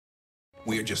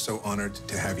We are just so honored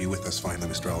to have you with us finally,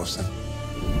 Mr. Olafson.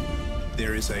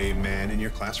 There is a man in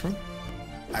your classroom.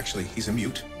 Actually, he's a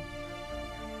mute.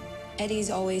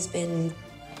 Eddie's always been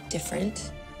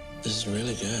different. This is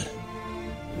really good.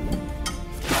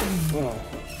 Whoa.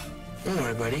 Don't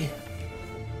worry, buddy.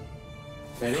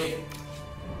 Ready?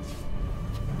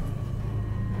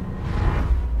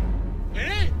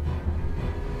 Ready?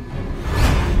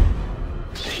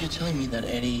 So you're telling me that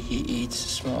Eddie, he eats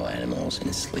small animals in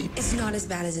his sleep? It's not as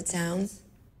bad as it sounds.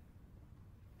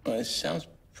 Well, it sounds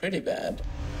pretty bad.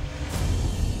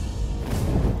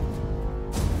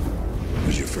 It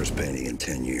was your first painting in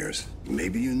 10 years.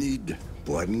 Maybe you need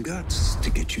blood and guts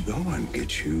to get you going,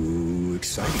 get you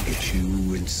excited, get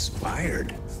you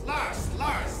inspired. Lars!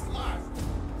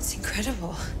 It's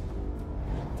incredible.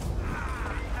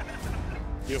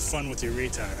 You have fun with your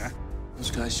retard, huh?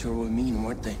 Those guys sure were mean,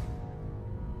 weren't they?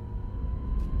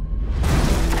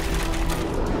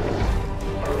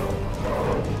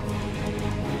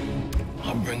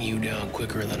 I'll bring you down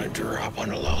quicker than a drop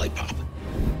on a lollipop.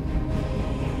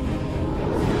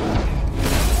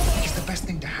 He's the best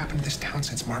thing to happen to this town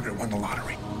since Margaret won the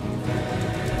lottery.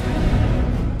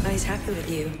 Oh, he's happy with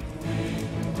you.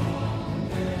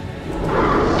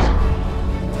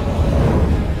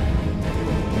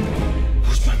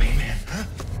 Who's my main man, huh?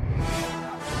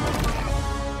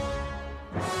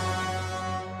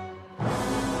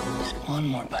 Just one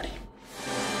more, buddy.